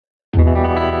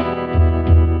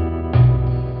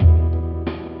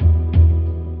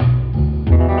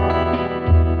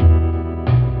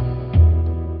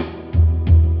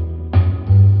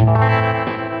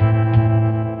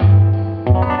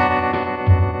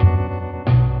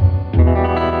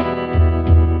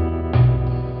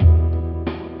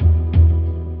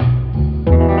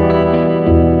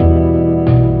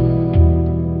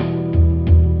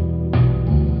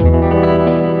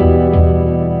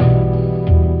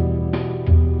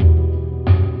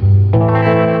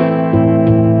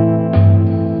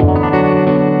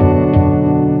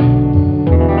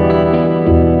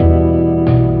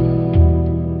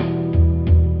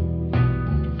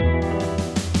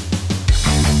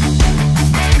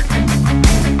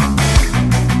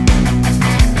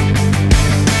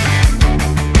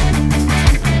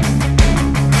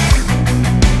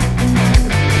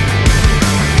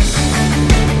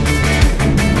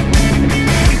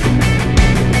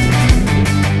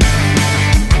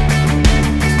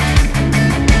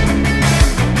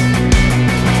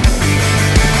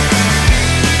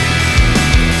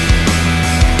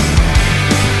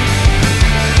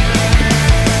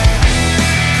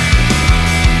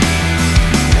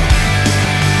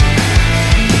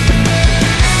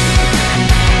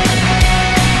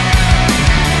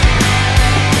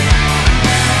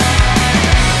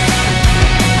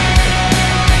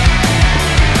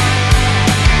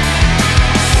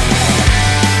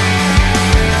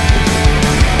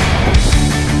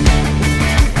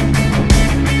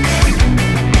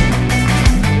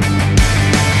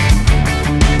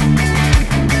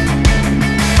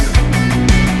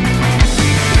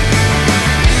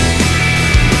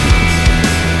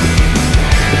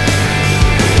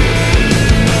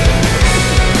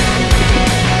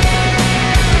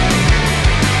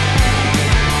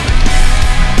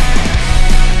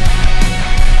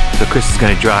Chris is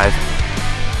gonna drive.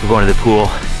 We're going to the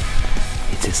pool.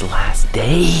 It's his last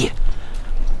day.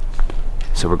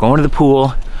 So we're going to the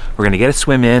pool. We're gonna get a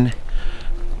swim in.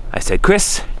 I said,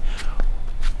 Chris,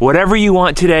 whatever you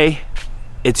want today,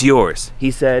 it's yours.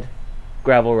 He said,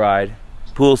 gravel ride,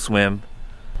 pool swim.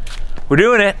 We're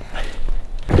doing it.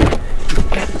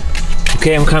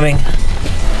 Okay, I'm coming.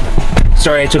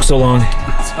 Sorry I took so long.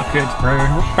 It's all good. We're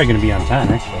probably gonna be on time,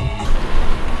 actually.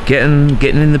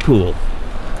 Getting in the pool.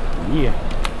 Yeah.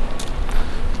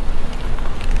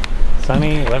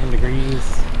 Sunny, 11 degrees.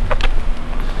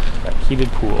 Got heated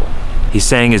pool. He's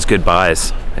saying his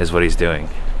goodbyes is what he's doing.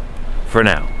 For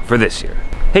now, for this year.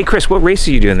 Hey Chris, what race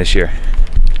are you doing this year?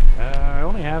 I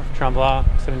only have Tremblant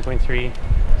 7.3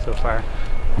 so far.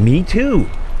 Me too.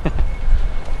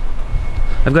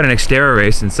 I've got an Xterra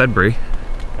race in Sudbury.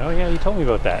 Oh yeah, you told me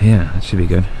about that. Yeah, that should be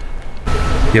good.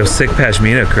 Yo, sick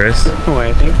pashmina, Chris.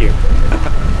 Why, thank you.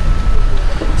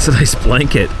 It's a nice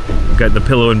blanket. Got the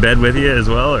pillow in bed with you as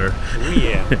well, or? Oh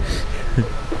yeah.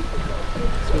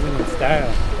 Swimming in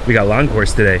style. We got long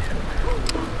course today.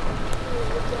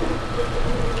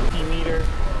 50-meter.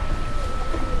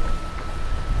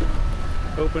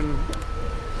 Open.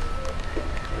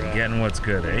 Getting what's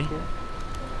good, eh?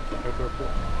 Outdoor pool.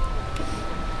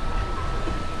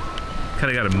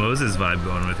 Kinda got a Moses vibe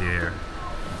going with you here.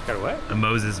 Got a what? A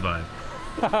Moses vibe.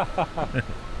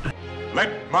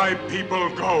 Let my people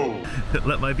go.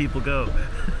 Let my people go.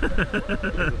 With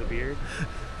a beard.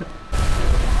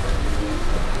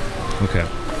 Okay.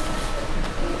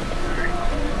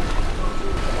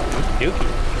 Dookie.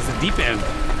 This is a deep end.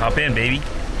 Hop in, baby.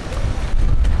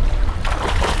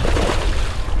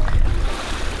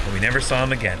 And we never saw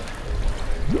him again.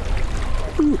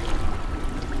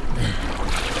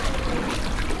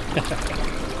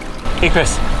 Hey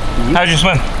Chris, how'd you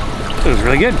swim? It was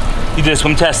really good. You did a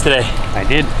swim test today. I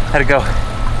did. How'd it go?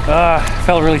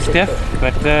 Felt really stiff,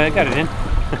 but got it in.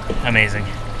 Amazing.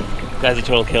 Guy's a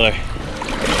total killer.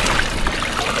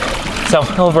 So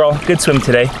overall, good swim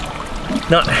today.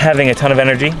 Not having a ton of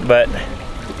energy, but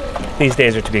these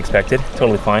days are to be expected.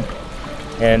 Totally fine.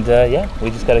 And yeah, we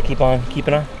just gotta keep on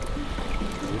keeping on.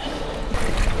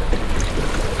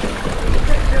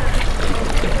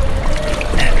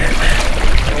 I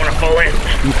wanna fall in.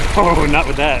 Oh, not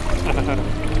with that.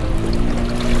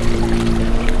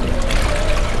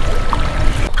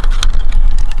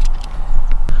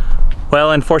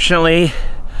 Well, unfortunately,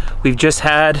 we've just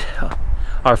had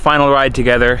our final ride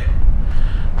together.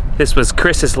 This was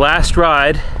Chris's last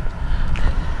ride,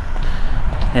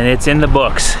 and it's in the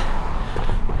books.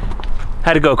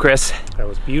 How'd it go, Chris? That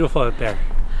was beautiful out there.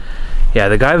 Yeah,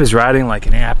 the guy was riding like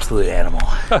an absolute animal.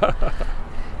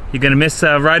 You gonna miss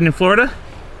riding in Florida?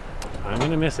 I'm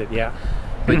gonna miss it, yeah.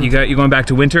 But you're going back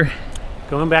to winter?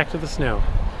 Going back to the snow.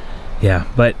 Yeah,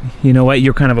 but you know what?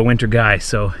 You're kind of a winter guy,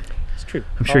 so It's true.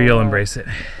 I'm sure you'll embrace it.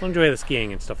 I'll enjoy the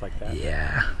skiing and stuff like that.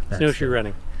 Yeah. Snowshoe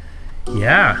running.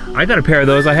 Yeah, I got a pair of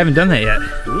those. I haven't done that yet.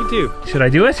 Me too. Should I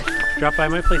do it? Drop by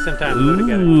my place sometime and go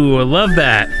together. Ooh, I love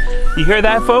that. You hear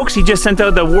that, folks? He just sent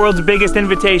out the world's biggest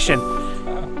invitation.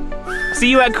 See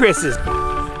you at Chris's.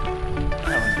 That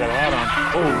one's got a lot on.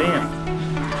 Oh, damn.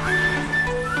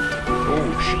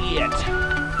 Oh, shit.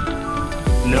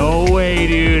 No way,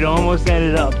 dude. Almost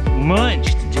ended up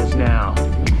munched just now.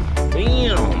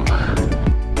 Damn.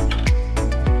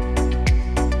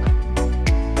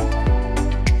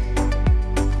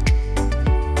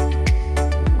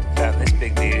 Found this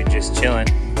big dude just chilling.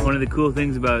 One of the cool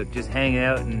things about just hanging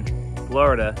out in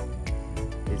Florida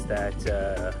is that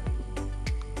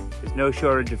there's no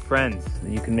shortage of friends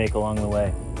that you can make along the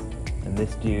way. And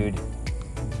this dude,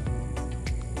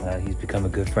 he's become a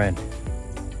good friend.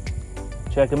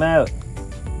 Check him out.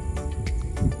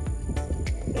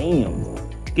 Damn.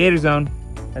 Gator zone.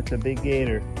 That's a big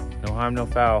gator. No harm, no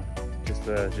foul. Just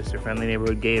a friendly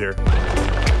neighborhood gator.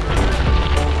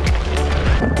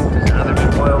 There's another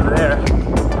big boy over there.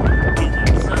 Getting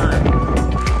that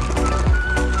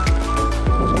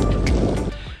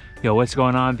sun. Yo, what's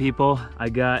going on, people? I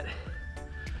got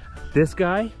this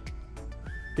guy,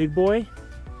 big boy,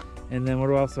 and then what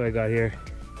else do I got here?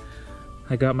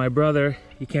 I got my brother.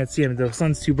 You can't see him, the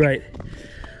sun's too bright.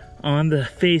 On the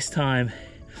FaceTime,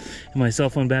 and my cell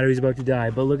phone battery's about to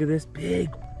die. But look at this big,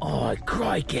 oh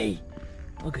crikey!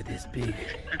 Look at this big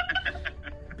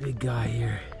guy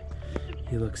here.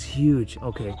 He looks huge.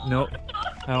 Okay, nope.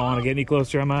 I don't want to get any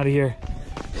closer. I'm out of here.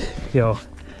 Yo,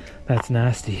 that's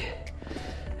nasty.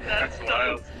 That's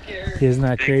wild. Isn't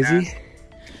that crazy?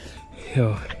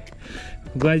 Yo,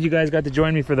 I'm glad you guys got to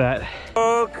join me for that.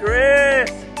 Oh, Chris!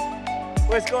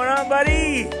 What's going on,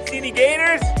 buddy? See any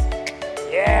gators?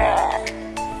 Yeah!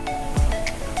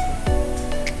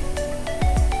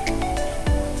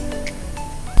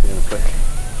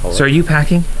 So are you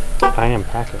packing? I am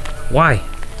packing. Why?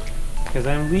 Because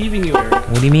I'm leaving you, Eric.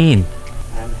 What do you mean?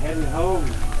 I'm heading home.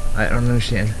 I don't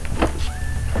understand.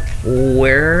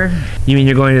 Where? You mean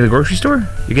you're going to the grocery store?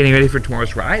 You're getting ready for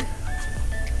tomorrow's ride?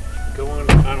 Going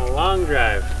on a long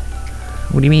drive.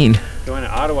 What do you mean? Going to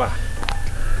Ottawa.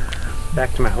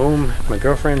 Back to my home, my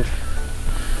girlfriend,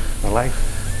 my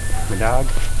life, my dog.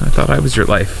 I thought I was your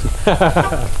life.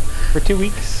 For 2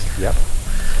 weeks. Yep.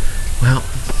 Well,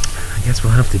 I guess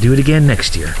we'll have to do it again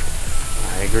next year.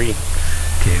 I agree.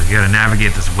 Okay, we gotta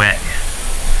navigate this wet.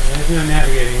 There's no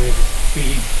navigating with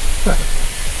speed.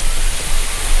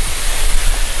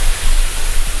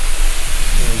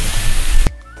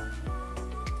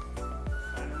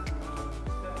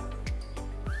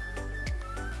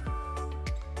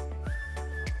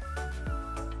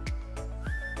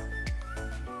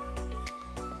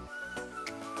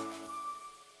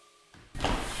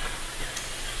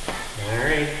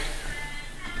 Alright.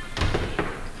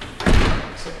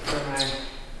 Except for my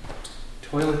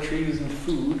toiletries and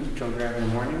food, which I'll grab in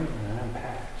the morning, and I'm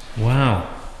packed. Wow.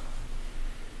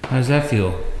 How does that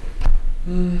feel?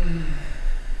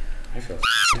 I feel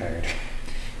tired.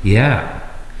 Yeah.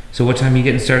 So what time are you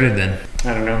getting started then?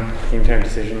 I don't know, game time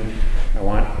decision. I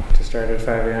want to start at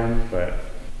 5 a.m., but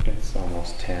it's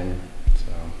almost 10,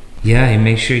 so. Yeah, you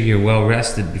make sure you're well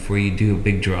rested before you do a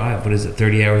big drive. What is it,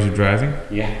 30 hours of driving?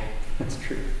 Yeah, that's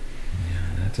true.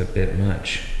 Yeah, that's a bit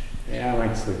much. Yeah, I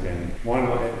might sleep in.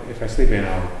 If I sleep in,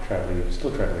 I'll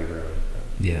still try to leave early.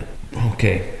 Yeah.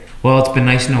 Okay. Well, it's been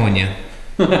nice knowing you.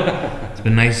 It's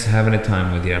been nice having a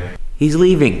time with you. He's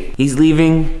leaving. He's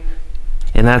leaving,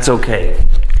 and that's okay.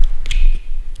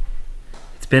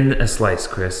 It's been a slice,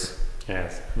 Chris.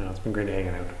 Yes, no, it's been great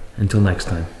hanging out. Until next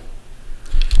time.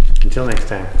 Until next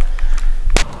time.